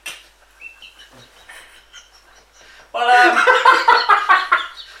Well,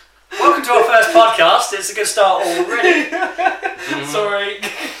 welcome to our first podcast. It's a good start already. Sorry.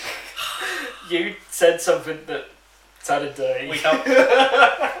 You said something that sounded dirty. We can't.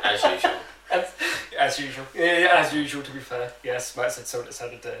 As usual. As usual. Yeah, as usual, to be fair. Yes, Matt said something that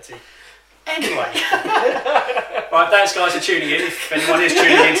sounded dirty. Anyway. Right, thanks guys for tuning in, if anyone is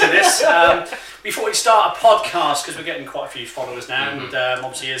tuning into this. Before we start a podcast, because we're getting quite a few followers now, and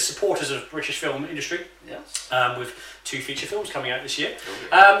obviously as supporters of British film industry, with 2 feature films coming out this year,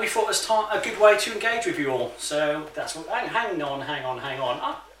 we thought it was a good way to engage with you all. So that's what. Hang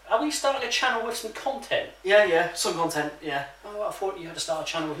on. Are we starting a channel with some content? Yeah, some content, yeah. Oh, I thought you had to start a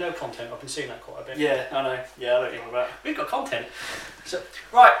channel with no content. I've been seeing that quite a bit. Yeah, I know. Yeah, I don't know about. We've got content. So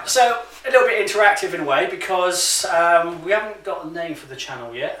a little bit interactive in a way, because we haven't got a name for the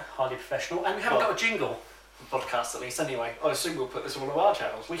channel yet, highly professional, and we haven't got a jingle. The podcast, at least, anyway. I assume we'll put this on one of our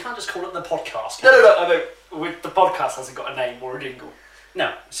channels. We can't just call it the podcast. No, I know. The podcast hasn't got a name or a jingle.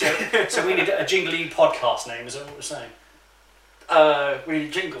 No, so we need a jingly podcast name, is that what we're saying? We need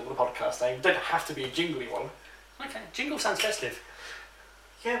a jingle, the podcast name. It don't have to be a jingly one. Okay, jingle sounds festive.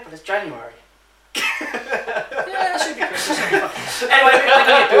 Yeah, but it's January. Yeah, that should be good. Anyway, we're going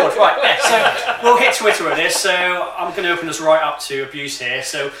to get bored. Right, yeah, so we'll hit Twitter with this, so I'm going to open us right up to abuse here.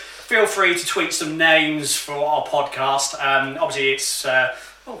 So feel free to tweet some names for our podcast. Obviously it's,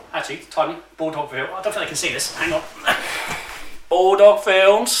 tiny, Bulldog Film. I don't think they can see this. Hang on. Bulldog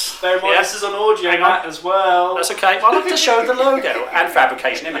Films. Bear in mind, this is on audio Matt, as well. That's okay. I'll have to show the logo and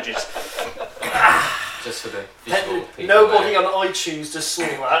fabrication images. Just for the visual people. Nobody on iTunes just saw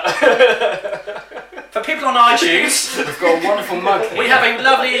that. For people on iTunes, We've got a wonderful mug here. we have a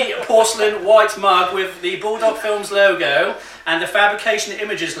lovely porcelain white mug with the Bulldog Films logo and the Fabrication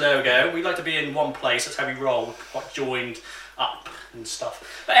Images logo. We like to be in one place, that's how we roll, quite joined up and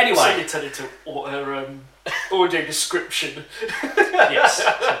stuff. But So anyway, you turned into audio description. yes.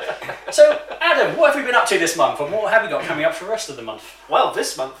 So, Adam, what have we been up to this month, and what have we got coming up for the rest of the month? Well,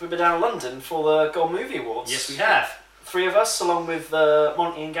 this month we've been down in London for the Gold Movie Awards. Yes, we have. 3 of us, along with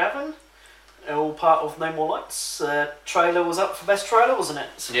Monty and Gavin, all part of No More Lights. Trailer was up for Best Trailer, wasn't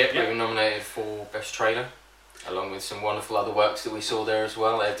it? Yep, we were nominated for Best Trailer, along with some wonderful other works that we saw there as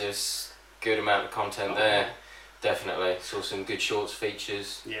well. There's a good amount of content there. Definitely. Saw some good shorts,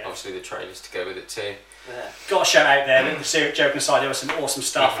 features. Yeah. Obviously the trailers to go with it too. Yeah. Got a shout out there, serious joking aside, there was some awesome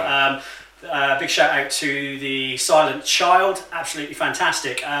stuff. Big shout out to The Silent Child, absolutely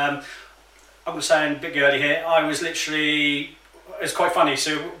fantastic. I'm going to say a bit early here, I was literally, it's quite funny,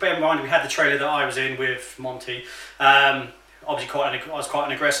 so bear in mind we had the trailer that I was in with Monty, obviously was quite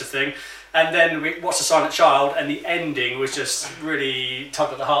an aggressive thing, and then we watched The Silent Child, and the ending was just really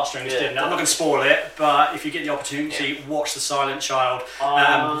tugged at the heartstrings, didn't it? I'm not going to spoil it, but if you get the opportunity, watch The Silent Child.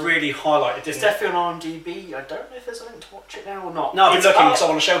 Really highlighted, didn't It's it? definitely on IMDb. I don't know if there's a link to watch it now or not. No, I've been It's looking up- because I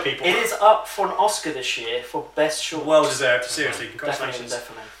want to show people. It is up for an Oscar this year for Best Short. Well deserved, seriously, congratulations.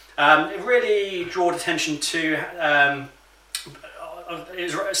 Definitely. It really drawed attention to,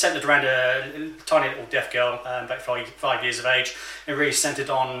 it was centred around a tiny little deaf girl, about 5 years of age. It really centred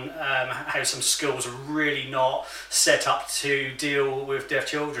on how some schools are really not set up to deal with deaf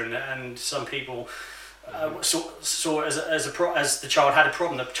children, and some people saw it as the child had a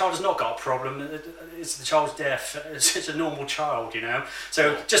problem. The child has not got a problem. It's the child's deaf. It's a normal child, you know.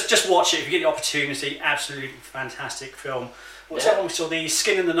 So just watch it if you get the opportunity. Absolutely fantastic film. What's that one we saw? The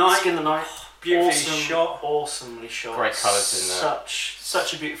Skin in the Night. Skin in the Night. Beautifully shot. Awesomely shot. Great colours in there.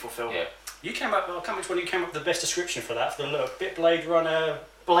 Such a beautiful film. Yeah. You came up. I can't remember which one you came up with the best description for that. For the look, bit Blade Runner.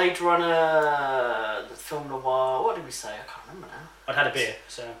 Blade Runner, the film noir. What did we say? I can't remember now. I'd had a beer,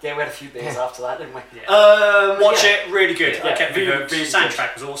 so Yeah, we had a few beers after that, didn't we? yeah. Watch it, really good. Yeah, I kept me really, hooked. really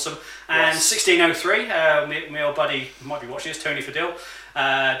Soundtrack was awesome. And Yes. 1603, my old buddy might be watching this, Tony Fadil,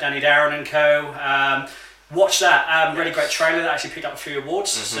 Danny Darren and co. Watch that. Really great trailer that actually picked up a few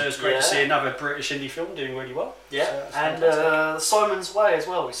awards. So it's great to see another British indie film doing really well. Yeah, So it's and fantastic. Simon's Way as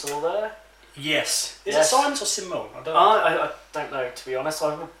well. We saw there. Yes. Is Yes. it Simons or Simone? I don't know. I don't know, to be honest.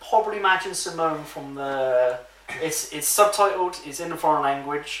 I would probably imagine Simone from the. It's subtitled. It's in a foreign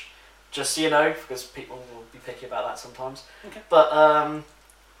language, just so you know, because people will be picky about that sometimes. Okay. But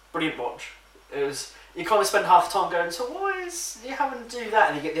brilliant watch. It was. You kind of spend half the time going, so why is you having to do that?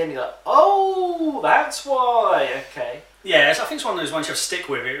 And you get the end, you're like, oh, that's why. Okay. Yeah, I think it's one of those ones you have to stick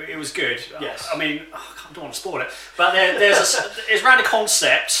with. It was good. Yes. I mean, I don't want to spoil it, but it's around a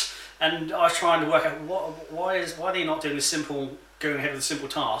concept, and I was trying to work out why are they not doing the simple, going ahead with a simple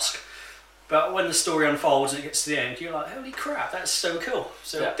task. But when the story unfolds and it gets to the end, you're like, holy crap, that's so cool.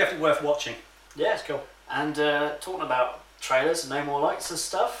 So Yeah. definitely worth watching. Yeah. It's cool. And talking about trailers, No More Lights and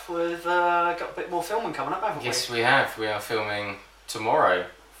stuff. We've got a bit more filming coming up, haven't Yes, we have. We are filming tomorrow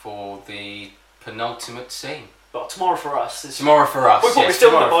for the penultimate scene. But tomorrow for us is... Tomorrow for us. We'll probably yes,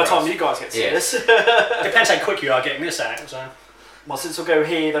 film it by tomorrow the for time us. you guys get to see Yes. this. Depends how quick you are getting this out. So. Well, since we'll go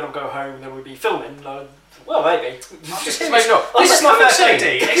here, then we'll go home, then we'll be filming. Well, maybe. Maybe not. This is my first AD.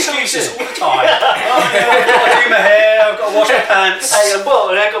 Excuses all the time. I've got to do my hair. I've got to wash my pants. Hey, well,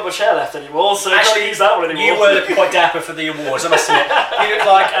 I ain't got my chair left anymore, so I can't use that one anymore. You were looking quite dapper for the awards, I must admit. You look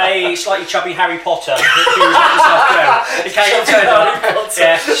like a slightly chubby Harry Potter who was letting himself go. He came turned up.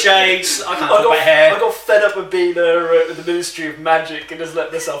 Yeah, shades. I can't talk about hair. I got fed up with being with the Ministry of Magic and just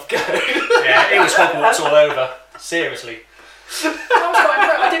let myself go. Yeah, it was Hogwarts all over. Seriously. I was quite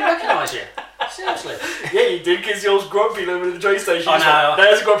impressed. I didn't recognise you. Seriously. Yeah, you did, because you're grumpy over at the train station. I know.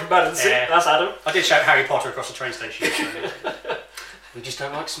 There's a grumpy man in the suit. Yeah. That's Adam. I did shout Harry Potter across the train station. We just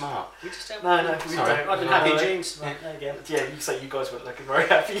don't like smart. We just don't. No, we Sorry. don't. I've been No, happy no. jeans. Right, there you go. Yeah, you say you guys weren't looking very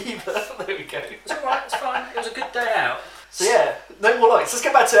happy either. There we go. It's alright, it's fine. It was a good day out. So yeah, No More Lights. Let's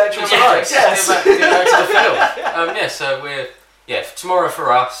get back to actual Yeah, lights. Yes. Get back to the film. So we're tomorrow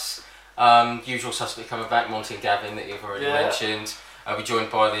for us. Usual suspect coming back, Monty and Gavin that you've already mentioned. I'll be joined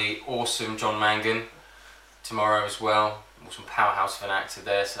by the awesome John Mangan tomorrow as well. Awesome powerhouse of an actor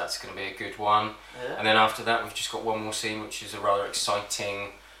there, so that's going to be a good one. Yeah. And then after that, we've just got one more scene, which is a rather exciting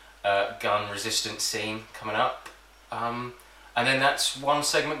gun-resistant scene coming up. And then that's one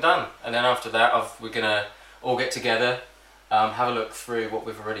segment done. And then after that, we're going to all get together, have a look through what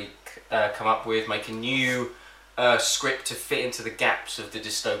we've already come up with, make a new script to fit into the gaps of the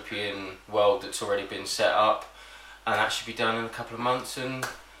dystopian world that's already been set up. And that should be done in a couple of months and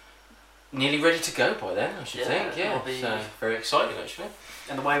nearly ready to go by then, I should think. Yeah, so very excited actually.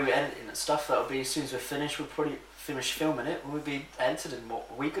 And the way we're editing and stuff, that'll be as soon as we're finished, we'll probably finish filming it. We'll be edited in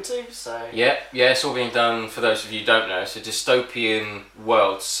a week or two. So Yeah, it's all being done. For those of you who don't know, it's a dystopian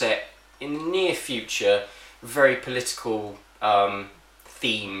world set in the near future. Very political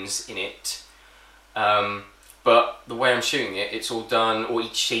themes in it. But the way I'm shooting it, it's all done, or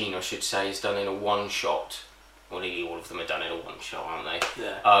each scene I should say, is done in a one shot. Well, nearly all of them are done in a one shot, aren't they?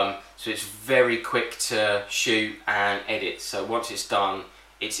 yeah. So it's very quick to shoot and edit. So once it's done,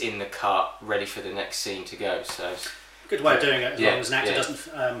 it's in the cut, ready for the next scene to go. So Good way of doing it, as Yeah, long as an actor yeah. doesn't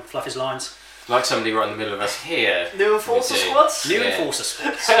fluff his lines. like somebody right in the middle of us here. New Enforcer We do. Squads? New Yeah. Enforcer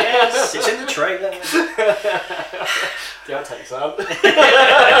Squads. Yes, it's in the trailer. The outtakes, that.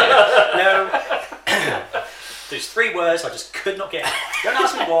 No. There's 3 words I just could not get out. Don't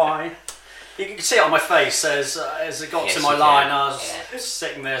ask me why. You can see it on my face as it got Yes, to my you line. can. I was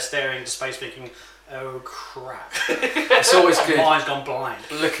sitting there staring into space thinking, oh crap. It's always My good mind's gone blind.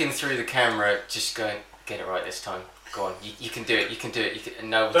 looking through the camera, just going, get it right this time. Go on, you can do it. You can do it. You can,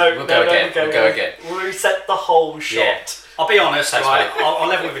 no, we'll go again. We'll go again. We'll reset the whole shot. Yeah. I'll be honest, Thanks, right? mate. I'll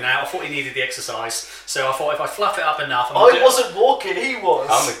level with you now. I thought he needed the exercise, so I thought if I fluff it up enough, I wasn't walking, he was.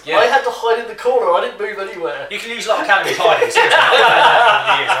 Yeah. I had to hide in the corner, I didn't move anywhere. You can use a lot of calories hiding. Seriously, I've learned that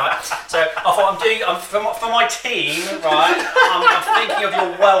over the years, right? So I thought for my team, right? I'm thinking of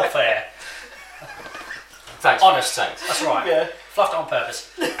your welfare. Thanks. Honest. Thanks. That's right. Yeah. Fluffed it on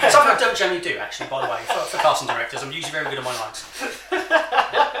purpose. Something I don't generally do, actually. By the way, for casting directors, I'm usually very good at my lines.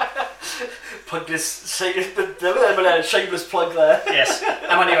 Plug this shameless plug there. Yes,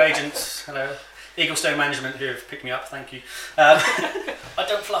 and my new agents. Hello, Eaglestone Management, who have picked me up. Thank you. I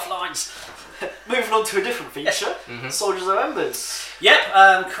don't fluff lines. Moving on to a different feature, Soldiers of Embers.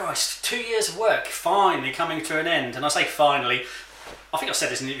 Yep. Christ, 2 years of work finally coming to an end, and I say finally. I think I've said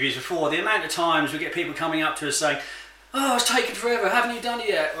this in interviews before. The amount of times we get people coming up to us saying, "Oh, it's taken forever. Haven't you done it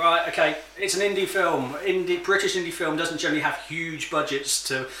yet?" Right? Okay. It's an indie film. British indie film doesn't generally have huge budgets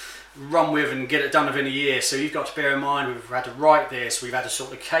to run with and get it done within a year. So you've got to bear in mind we've had to write this, we've had to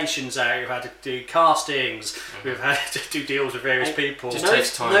sort locations out, we've had to do castings, we've had to do deals with various people. Just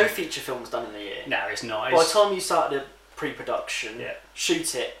takes time. No feature film's done in a year. No, it's not. By the It's, time you start the pre-production, Yeah.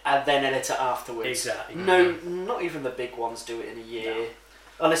 shoot it, and then edit it afterwards. Exactly. No, not even the big ones do it in a year. No.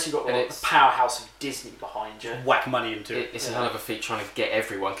 Unless you've got And like, it's- the powerhouse of Disney behind you. whack money into it. It's a hell of a feat trying to get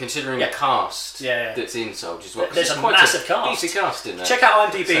everyone, considering Yeah. the cast Yeah. that's in Soldiers as well. 'cause There's it's a quite massive cast. Decent cast in there. Check out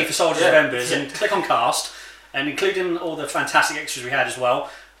IMDb So- for Soldiers yeah. of Embers and click on cast, and including all the fantastic extras we had as well.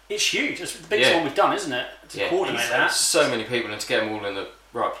 It's huge. It's the biggest Yeah. one we've done, isn't it? To coordinate that. So many people, and to get them all in the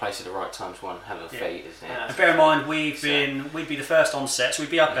right place at the right time is one hell of a Yeah. feat, isn't it? Yeah. And bear in mind, we'd be the first on set, so we'd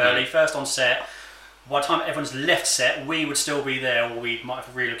be up early, first on set. By the time everyone's left set, we would still be there, or we might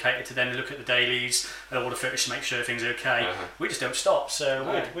have relocated to then look at the dailies and all the footage to make sure everything's okay. We just don't stop, so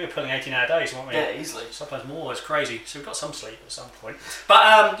we were pulling 18-hour days, weren't we? Yeah, easily. Sometimes more, it's crazy. So we've got some sleep at some point.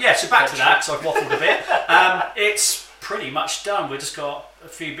 But so back to that, so I've waffled a bit. pretty much done. We've just got a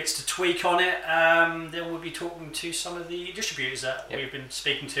few bits to tweak on it. Then we'll be talking to some of the distributors that we've been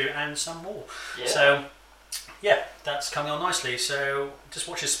speaking to and some more. Yeah. So, yeah, that's coming on nicely. So just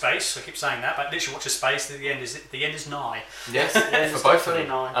watch his space. I keep saying that, but literally watch his space. The end is nigh. Yes, for both of them.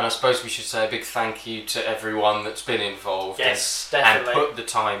 And I suppose we should say a big thank you to everyone that's been involved. Yes, and definitely. put the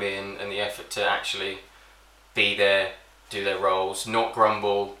time in and the effort to actually be there, do their roles, not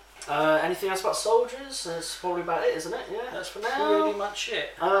grumble. Anything else about soldiers? That's probably about it, isn't it? Yeah, That's for now. pretty much it.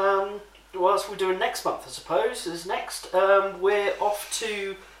 What else are we doing next month, I suppose, is next. We're off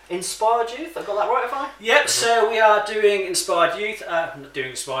to Inspired Youth. I got that right, have I? Yep, so we are doing Inspired Youth, not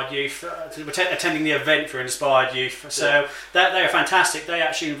doing Inspired Youth, we're attending the event for Inspired Youth. So they are fantastic. They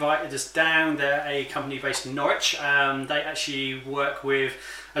actually invited us down. They're a company based in Norwich. They actually work with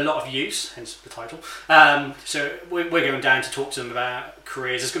a lot of youths, hence the title. So we're going down to talk to them about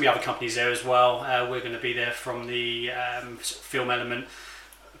careers. There's going to be other companies there as well. We're going to be there from the sort of film element,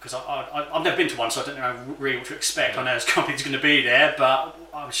 because I've never been to one, so I don't know really what to expect. I know there's companies going to be there, but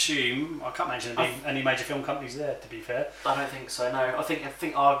I assume, I can't imagine there being any major film companies there, to be fair. I don't think so, no. I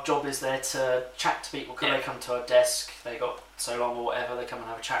think our job is there to chat to people. They come to our desk, they got so long or whatever, they come and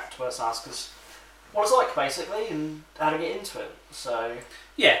have a chat to us, ask us what it's like, basically, and how to get into it. So,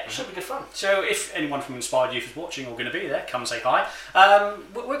 yeah, it should be good fun. So if anyone from Inspired Youth is watching or going to be there, come say hi.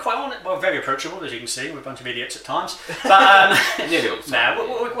 We're quite on it, well, very approachable, as you can see. We're a bunch of idiots at times. But Nearly all the time.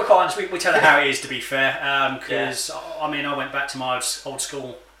 no, we're quite honest. We tell it how it is, to be fair. Because, I mean, I went back to my old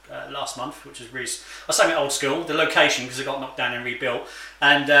school last month, which is really... I say my old school, the location, because it got knocked down and rebuilt.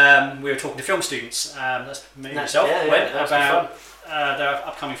 And we were talking to film students. That's me and myself. Went about their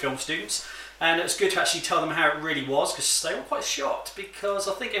upcoming film students. And it was good to actually tell them how it really was, because they were quite shocked, because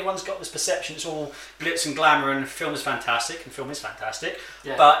I think everyone's got this perception it's all glitz and glamour and film is fantastic,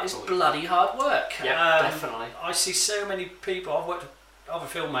 but it's bloody hard work. Yeah, definitely. I see so many people, I've worked with other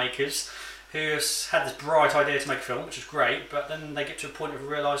filmmakers who have had this bright idea to make a film, which is great, but then they get to a point of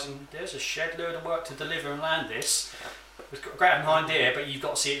realising there's a shed load of work to deliver and land this. It's got a great idea, but you've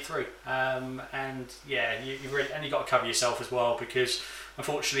got to see it through. And yeah, you really, and you've got to cover yourself as well, because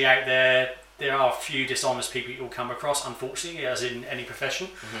unfortunately out there are a few dishonest people you'll come across, unfortunately, as in any profession.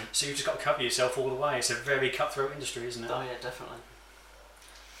 Mm-hmm. So you've just got to cover yourself all the way. It's a very cutthroat industry, isn't it? Oh yeah, definitely.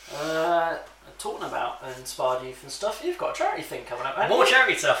 Talking about Inspired Youth and stuff, you've got a charity thing coming up, haven't you? More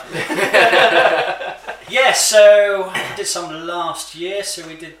charity stuff. Yeah, so I did some last year. So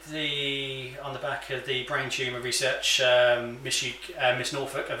we did on the back of the Brain Tumour Research Miss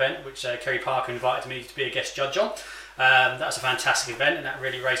Norfolk event, which Kerry Parker invited me to be a guest judge on. That was a fantastic event, and that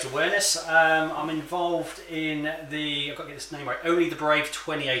really raised awareness. I'm involved in I've got to get this name right, Only the Brave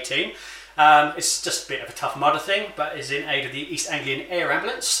 2018. It's just a bit of a Tough Mudder thing, but is in aid of the East Anglian Air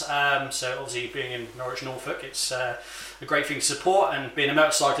Ambulance. So obviously being in Norwich, Norfolk, it's a great thing to support, and being a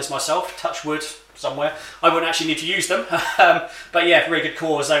motorcyclist myself, touch wood somewhere, I wouldn't actually need to use them. But yeah, very good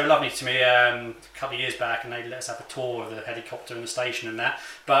cause. They were lovely to me a couple of years back, and they let us have a tour of the helicopter and the station and that.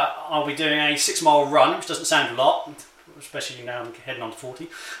 But I'll be doing a 6-mile run, which doesn't sound a lot, especially now I'm heading on to 40.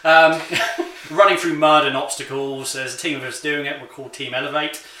 Running through mud and obstacles. There's a team of us doing it. We're called Team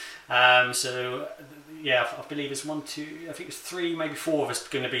Elevate. So yeah, I believe it's 1, 2, I think it's 3, maybe 4 of us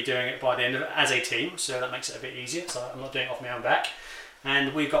going to be doing it by the end of it as a team. So that makes it a bit easier. So I'm not doing it off my own back.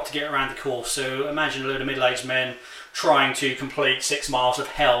 And we've got to get around the course. So imagine a load of middle-aged men trying to complete 6 miles of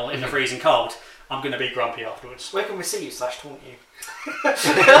hell in the freezing cold. I'm going to be grumpy afterwards. Where can we see you / taunt you?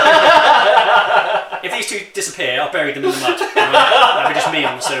 If these two disappear, I'll bury them in the mud. That'll be just me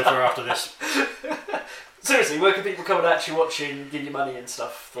on the sofa after this. Seriously, where can people come and actually watch you and give you money and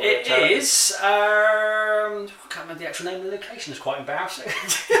stuff? For it is. I can't remember the actual name of the location. It's quite embarrassing.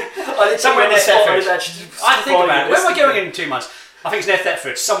 Somewhere near Thetford. I had to think about it. Where am I going in 2 months? I think it's near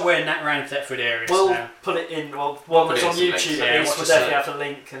Thetford. Somewhere around Thetford area. We'll put it in. Well, it's on YouTube at least. We'll definitely have a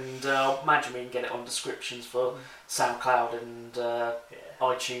link, and I'll imagine we can get it on descriptions for SoundCloud and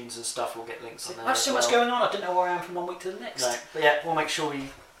iTunes and stuff. We'll get links on there. There's so much going on. I don't know where I am from one week to the next. No. But yeah, we'll make sure we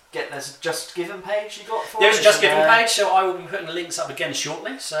there's a Just Giving page you got for There's a Just Giving page, so I will be putting the links up again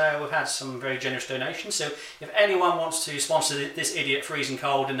shortly. So we've had some very generous donations. So if anyone wants to sponsor this idiot freezing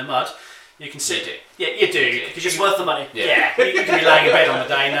cold in the mud, you can sit. You do. Yeah, you do. Because it's worth the money. Yeah, you can be laying in bed on the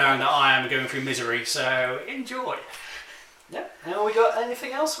day knowing that I am going through misery. So enjoy. Yeah. Have we got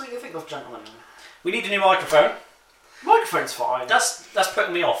anything else we can think of, gentlemen? We need a new microphone. Microphone's fine. That's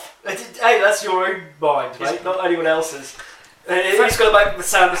putting me off. Hey, that's your own mind, mate, not anyone else's. It's going to make the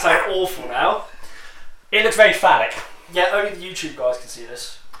sound awful now. It looks very phallic. Yeah, only the YouTube guys can see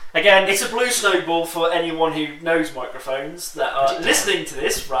this. Again, it's a blue snowball for anyone who knows microphones that are listening to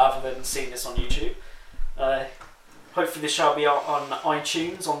this rather than seeing this on YouTube. hopefully this shall be out on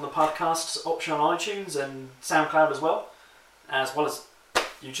iTunes, on the podcast option on iTunes and SoundCloud as well as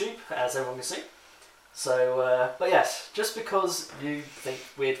YouTube, as everyone can see. So, but yes, just because you think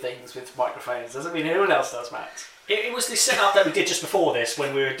weird things with microphones doesn't mean anyone else does, Matt. It was the setup that we did just before this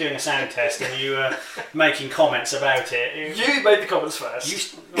when we were doing a sound test and you were making comments about it. You made the comments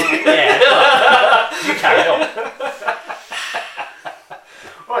first. Yeah, you carried on.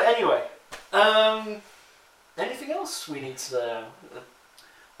 Right, anyway. Anything else we need to...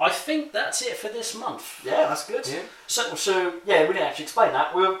 I think that's it for this month. Yeah, that's good. Yeah. So yeah, we didn't actually explain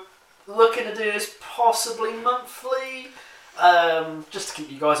that. We're looking to do this possibly monthly, just to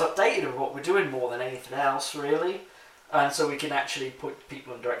keep you guys updated of what we're doing more than anything else, really. And so we can actually put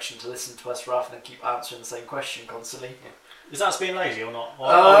people in direction to listen to us rather than keep answering the same question constantly. Is that us being lazy or not? Or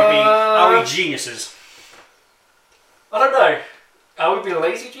are we geniuses? I don't know. Are we being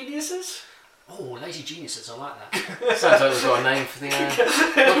lazy geniuses? Oh, lazy geniuses, I like that. Sounds like we've got a name for the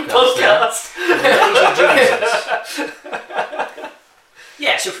Podcast. Lazy geniuses.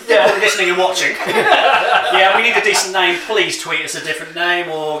 Yeah, so if people are listening and watching, yeah, we need a decent name. Please tweet us a different name,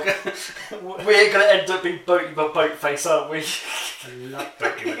 or we're going to end up being Boaty But Boatface, aren't we? I love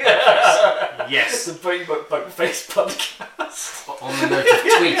Boaty But Boatface. Yes, the Boaty But Boatface podcast. On the note of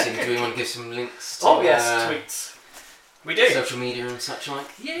tweeting, do we want to give some links to tweets. we do. social media and such like?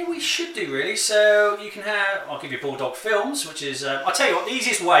 Yeah, we should do really. So you can have. I'll give you Bulldog Films, which is. I'll tell you what. The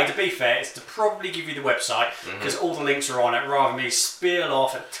easiest way, to be fair, is to probably give you the website because all the links are on it, rather than me spill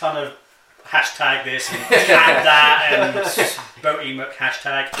off a ton of hashtag this and tag that and Boaty Muck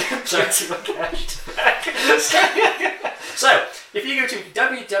hashtag. So if you go to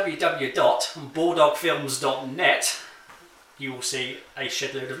www.bulldogfilms.net, you will see a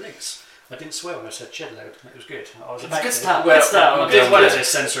shed load of links. I didn't swear when I said shed load. It was good. I was about good to. stuff. Well, Good stuff. I did well as this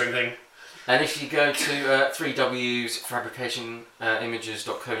censoring thing. And if you go to 3Ws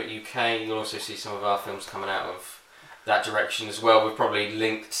fabricationimages.co.uk, you'll also see some of our films coming out of that direction as well. We've probably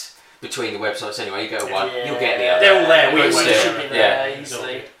linked between the websites anyway. You go to one, you'll get the other. They're all there. But We still, should be there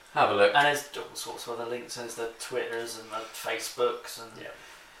easily. have a look. And there's all sorts of other links. There's the Twitters and the Facebooks and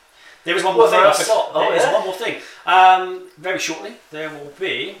There is one more thing I else? forgot. Oh, There is yeah? one more thing. Very shortly, there will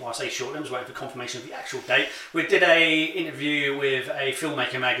be, well, I say shortly, I'm just waiting for confirmation of the actual date. We did a interview with a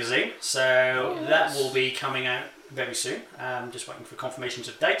filmmaker magazine, so that will be coming out very soon. Just waiting for confirmations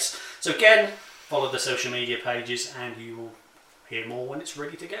of dates. So again, follow the social media pages and you will hear more when it's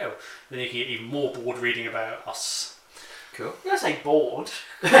ready to go. Then you can get even more bored reading about us. Cool. I say bored.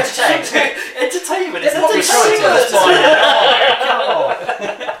 Entertainment. Entertainment. It's what we're trying to do. Come on.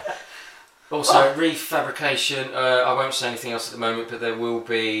 Also, Refabrication, I won't say anything else at the moment, but there will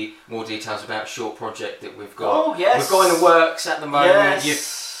be more details about a short project that we've got. Oh, yes. We've got in the works at the moment.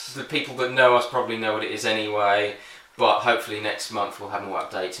 Yes. The people that know us probably know what it is anyway, but hopefully next month we'll have more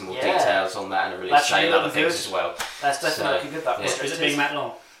updates and more details on that and a release That's date and really other things good. as well. That's definitely looking good, that yeah. project. Is it being Matt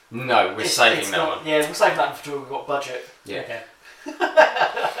Long? No, we're saving that one. Yeah, we'll save that until we've got budget. Yeah. Okay.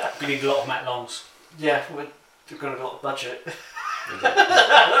 We need a lot of Matt Longs. Yeah, we've got a lot of budget.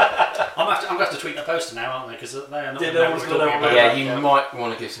 I'm going to have to tweet the poster now, aren't they? Because they are not Yeah, going to know no what one's we're gonna talking know about. Yeah, you Yeah. might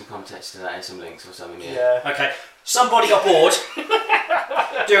want to give some context to that and some links or something. Yeah. Okay, somebody got bored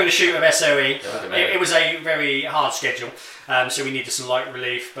doing the shoot of SOE. It was a very hard schedule, so we needed some light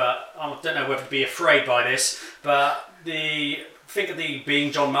relief. But I don't know whether to be afraid by this. But think of the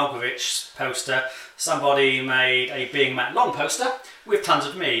Being John Malkovich poster. Somebody made a Being Matt Long poster with tons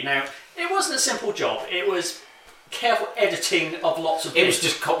of me. Now, it wasn't a simple job. It was careful editing of lots of It bits.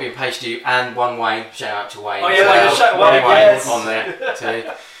 was just copy and paste you and one Wayne. Shout out to Wayne. Oh, as yeah, well. shout out One Wayne, Wayne yes. on there too.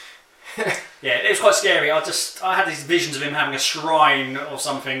 Yeah, it was quite scary. I had these visions of him having a shrine or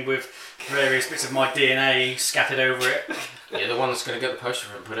something with various bits of my DNA scattered over it. Yeah, the one that's going to get the poster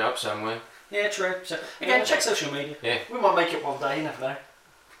and put it up somewhere. Yeah, true. So again, check social media. Yeah. We might make it one day, you never know.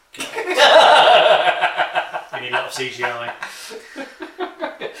 We need a lot of CGI.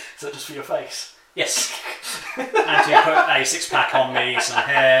 Is that just for your face? Yes. And to put a six-pack on me, some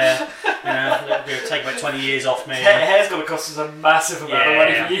hair. It'll take about 20 years off me. Hair's going to cost us a massive amount of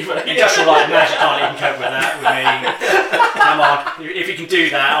money for you, mate. Industrial Light and Magic can't even cope with that with me. Come on, if you can do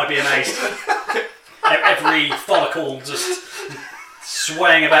that, I'd be amazed. Every follicle just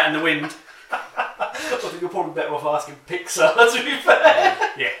swaying about in the wind. I think you're probably better off asking Pixar, to be fair.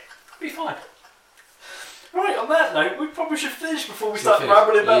 Yeah, be fine. Right, on that note, we probably should finish before we Should start finish.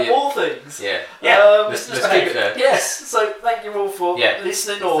 rambling about Yeah. more things. Yeah. Yeah, Let's just keep it there. Yes, so thank you all for Yeah.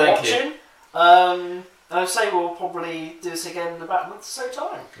 listening or Thank watching. And I'd say we'll probably do this again in about a month or so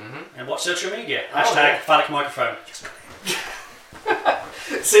time. Mm-hmm. And watch social media. Oh, # yeah. phallic microphone.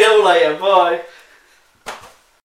 See you all later, bye.